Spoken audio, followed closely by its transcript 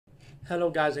Hello,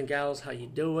 guys and gals. How you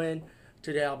doing?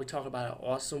 Today I'll be talking about an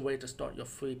awesome way to start your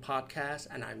free podcast,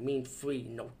 and I mean free.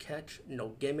 No catch, no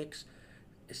gimmicks.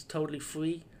 It's totally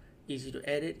free, easy to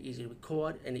edit, easy to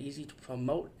record, and easy to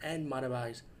promote and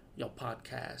monetize your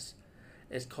podcast.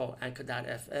 It's called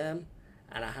Anchor.fm,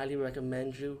 and I highly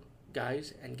recommend you,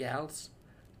 guys and gals,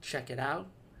 check it out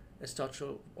and start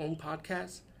your own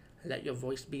podcast and let your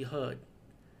voice be heard.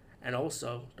 And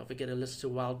also, don't forget to listen to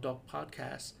Wild Dog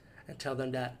Podcast and tell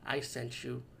them that I sent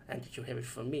you and that you hear it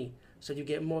from me. So you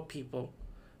get more people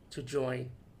to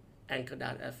join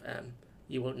Anchor.fm.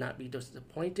 You will not be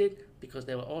disappointed because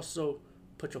they will also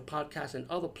put your podcast in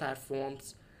other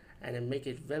platforms and then make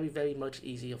it very, very much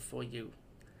easier for you.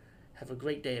 Have a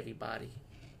great day, everybody.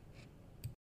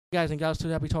 Guys and gals,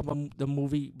 today I'll be talking about the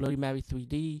movie Bloody Mary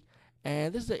 3D.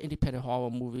 And this is an independent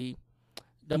horror movie.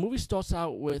 The movie starts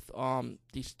out with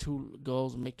these two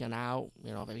girls making out,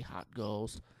 very hot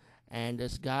girls, and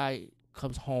this guy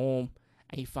comes home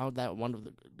and he found that one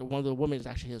of the women is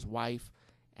actually his wife,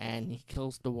 and he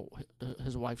kills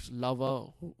his wife's lover,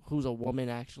 who's a woman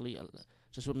actually,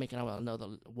 just with making out with another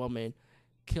woman,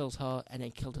 kills her and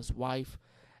then killed his wife,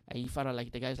 and you find out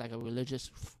like the guy's like a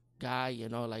religious guy,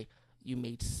 like you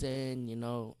made sin,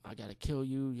 I gotta kill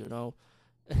you,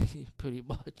 pretty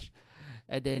much.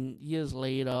 And then years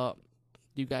later,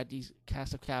 you got these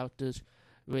cast of characters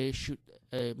ready to shoot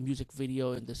a music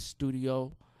video in the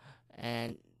studio.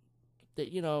 And,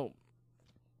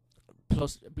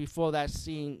 plus before that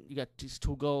scene, you got these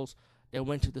two girls that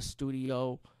went to the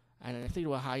studio. And I think they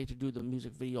were hired to do the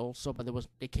music video also, but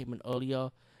they came in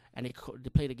earlier. And they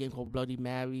played a game called Bloody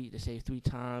Mary. They say it 3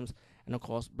 times. And, of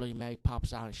course, Bloody Mary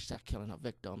pops out and she starts killing her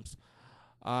victims.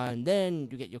 And then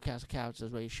you get your cast of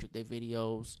characters ready to shoot their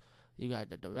videos. You got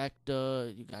the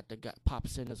director, you got the guy Pop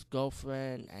Singer's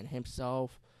girlfriend and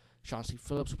himself, Sean C.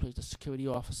 Phillips, who plays the security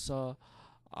officer.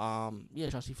 Sean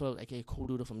C. Phillips, aka Cool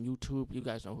Doodle from YouTube. You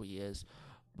guys know who he is,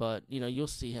 but you'll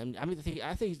see him. I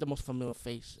think he's the most familiar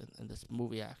face in this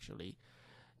movie actually.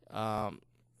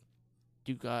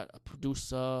 You got a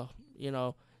producer,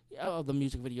 of the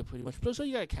music video pretty much. So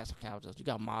you got a cast of characters. You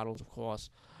got models, of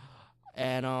course,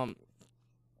 and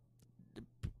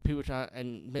people try,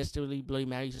 and mysteriously Bloody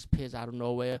Mary just appears out of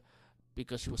nowhere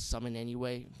because she was summoned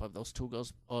anyway by those two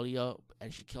girls earlier,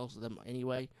 and she kills them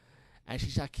anyway. And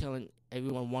she started killing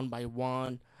everyone one by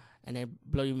one, and then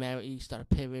Bloody Mary started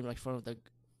appearing right in front of the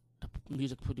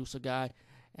music producer guy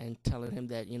and telling him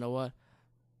that,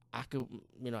 I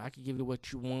could give you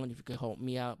what you want if you could help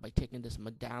me out by taking this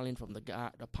medallion from the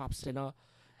guy, the pop singer.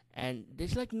 And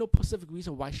there's like no specific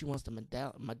reason why she wants the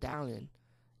medallion.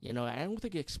 I don't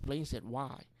think it explains it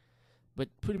why. But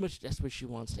pretty much that's what she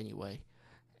wants anyway.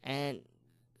 And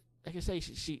like I say,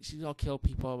 she's going to kill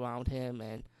people around him.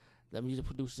 And the music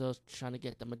producer's trying to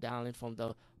get the medallion from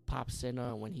the pop singer.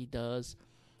 And when he does,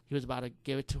 he was about to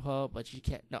give it to her, but she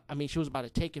can't. No, I mean, she was about to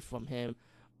take it from him,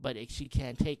 but she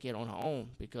can't take it on her own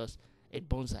because it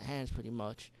burns her hands pretty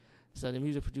much. So the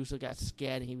music producer got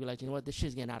scared and he realized, this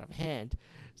shit's getting out of hand.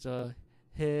 So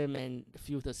him and a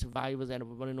few of the survivors ended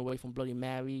up running away from Bloody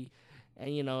Mary.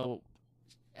 And,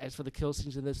 as for the kill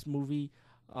scenes in this movie,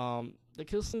 the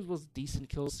kill scenes was decent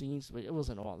kill scenes, but it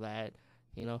wasn't all that.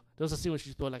 There was a scene where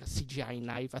she throwing like a CGI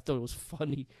knife. I thought it was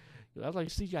funny. I was like,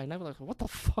 CGI knife? I was like, what the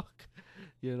fuck?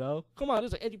 Come on,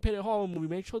 this is an independent horror movie,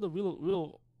 man. Show the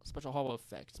real special horror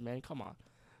effects, man. Come on.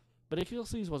 But the kill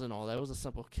scenes wasn't all that. It was a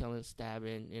simple killing,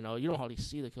 stabbing. You don't hardly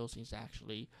see the kill scenes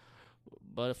actually.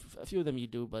 But a few of them you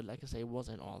do, but like I say, it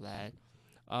wasn't all that.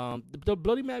 The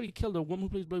Bloody Mary killed the woman who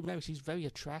plays Bloody Mary. She's very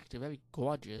attractive, very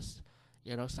gorgeous.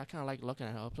 So I kind of like looking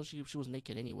at her. Plus, she was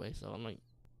naked anyway, so I'm like,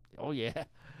 oh yeah,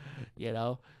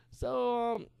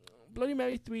 So, Bloody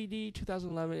Mary 3D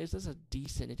 2011 is just a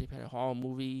decent independent horror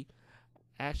movie.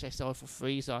 Actually, I saw it for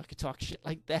free, so I could talk shit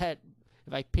like that.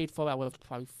 If I paid for it, I would have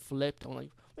probably flipped. I'm like,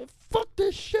 man, fuck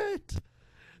this shit.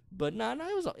 But no,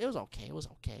 it was okay. It was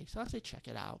okay. So I say check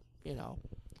it out.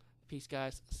 Peace,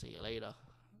 guys. See you later.